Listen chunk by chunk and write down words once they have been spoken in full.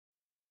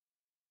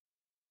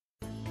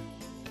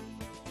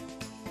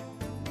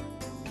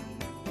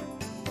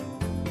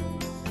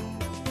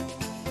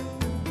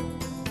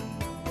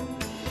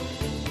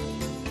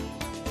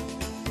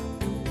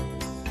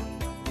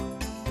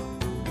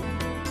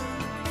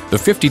The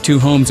 52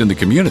 homes in the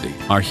community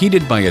are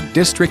heated by a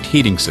district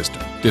heating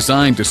system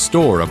designed to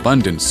store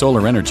abundant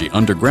solar energy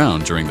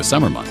underground during the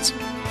summer months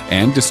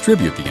and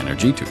distribute the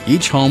energy to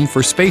each home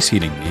for space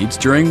heating needs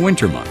during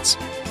winter months.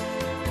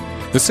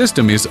 The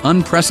system is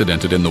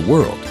unprecedented in the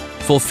world,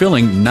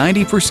 fulfilling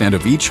 90%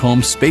 of each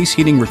home's space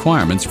heating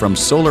requirements from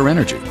solar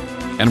energy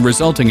and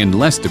resulting in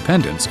less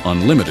dependence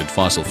on limited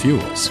fossil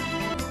fuels.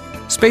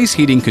 Space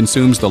heating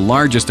consumes the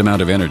largest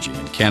amount of energy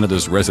in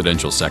Canada's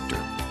residential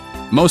sector.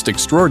 Most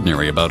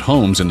extraordinary about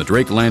homes in the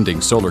Drake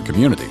Landing solar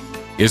community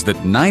is that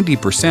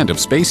 90% of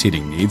space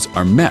heating needs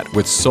are met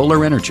with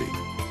solar energy.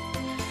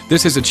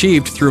 This is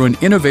achieved through an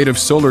innovative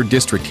solar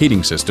district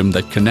heating system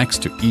that connects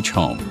to each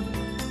home.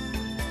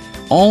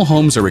 All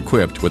homes are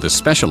equipped with a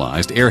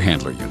specialized air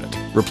handler unit,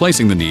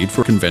 replacing the need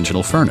for a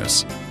conventional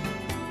furnace.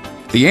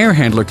 The air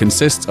handler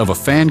consists of a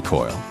fan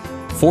coil,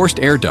 forced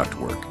air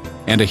ductwork,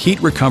 and a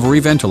heat recovery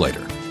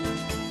ventilator.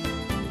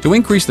 To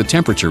increase the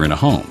temperature in a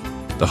home,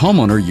 the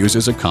homeowner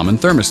uses a common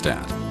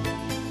thermostat.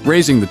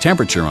 Raising the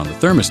temperature on the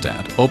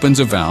thermostat opens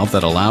a valve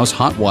that allows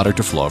hot water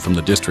to flow from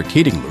the district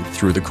heating loop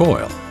through the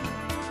coil.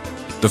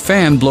 The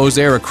fan blows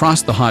air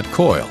across the hot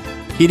coil,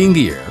 heating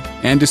the air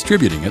and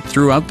distributing it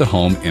throughout the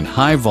home in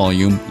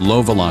high-volume,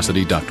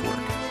 low-velocity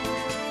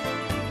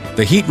ductwork.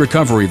 The heat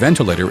recovery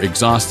ventilator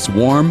exhausts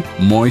warm,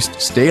 moist,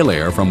 stale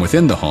air from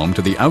within the home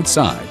to the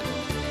outside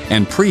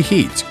and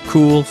preheats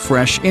cool,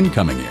 fresh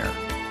incoming air.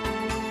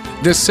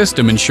 This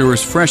system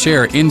ensures fresh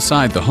air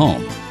inside the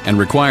home and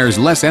requires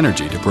less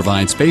energy to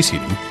provide space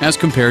heating as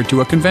compared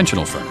to a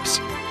conventional furnace.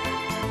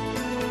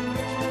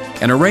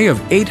 An array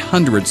of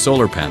 800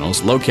 solar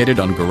panels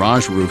located on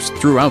garage roofs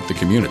throughout the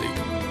community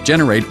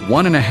generate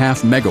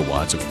 1.5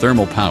 megawatts of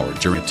thermal power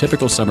during a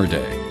typical summer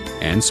day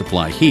and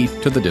supply heat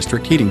to the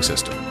district heating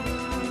system.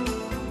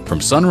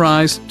 From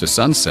sunrise to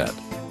sunset,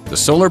 the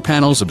solar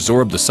panels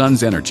absorb the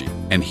sun's energy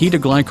and heat a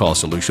glycol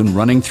solution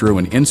running through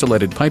an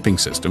insulated piping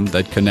system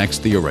that connects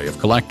the array of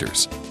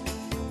collectors.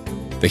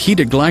 The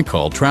heated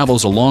glycol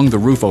travels along the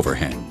roof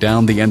overhang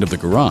down the end of the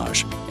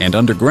garage and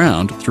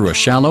underground through a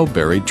shallow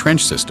buried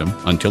trench system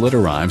until it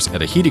arrives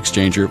at a heat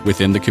exchanger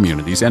within the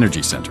community's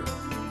energy center.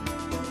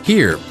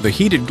 Here, the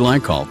heated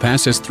glycol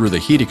passes through the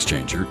heat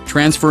exchanger,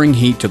 transferring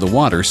heat to the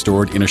water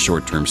stored in a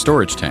short-term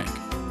storage tank.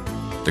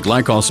 The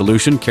glycol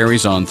solution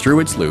carries on through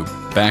its loop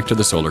back to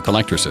the solar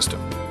collector system.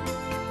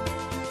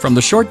 From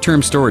the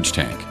short-term storage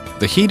tank,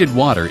 the heated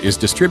water is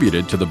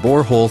distributed to the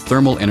borehole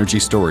thermal energy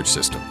storage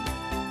system.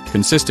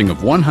 Consisting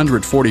of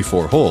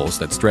 144 holes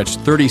that stretch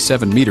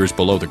 37 meters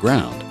below the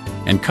ground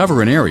and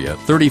cover an area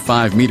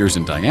 35 meters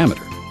in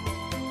diameter,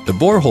 the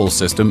borehole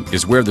system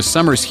is where the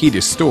summer's heat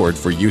is stored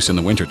for use in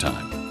the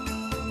wintertime.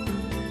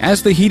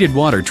 As the heated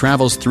water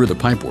travels through the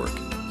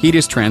pipework, heat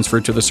is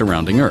transferred to the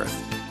surrounding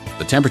earth.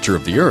 The temperature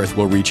of the earth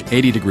will reach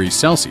 80 degrees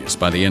Celsius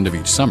by the end of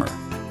each summer.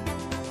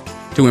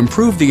 To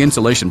improve the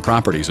insulation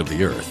properties of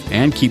the earth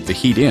and keep the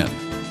heat in,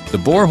 the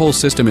borehole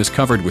system is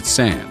covered with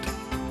sand,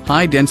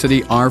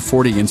 high-density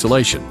R40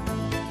 insulation,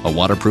 a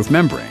waterproof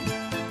membrane,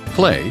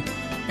 clay,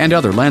 and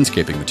other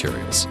landscaping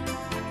materials.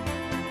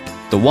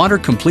 The water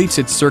completes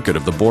its circuit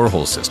of the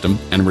borehole system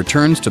and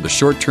returns to the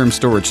short-term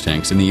storage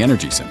tanks in the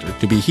energy center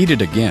to be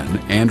heated again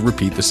and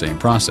repeat the same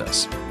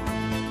process.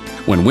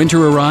 When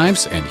winter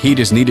arrives and heat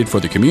is needed for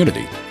the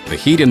community, the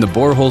heat in the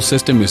borehole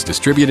system is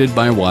distributed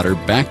by water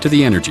back to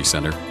the energy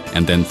center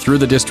and then through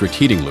the district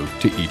heating loop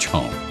to each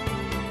home.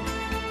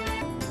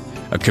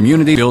 A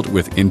community built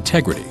with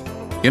integrity,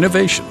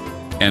 innovation,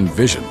 and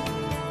vision.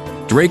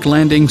 Drake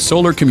Landing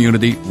Solar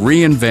Community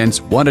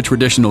reinvents what a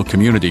traditional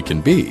community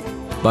can be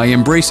by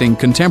embracing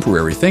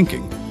contemporary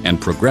thinking and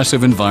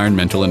progressive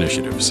environmental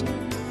initiatives.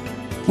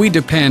 We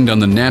depend on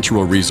the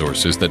natural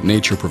resources that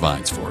nature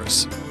provides for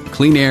us: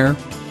 clean air,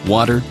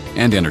 water,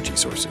 and energy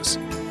sources.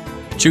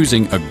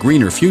 Choosing a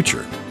greener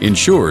future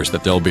ensures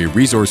that there'll be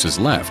resources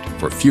left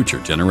for future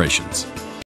generations.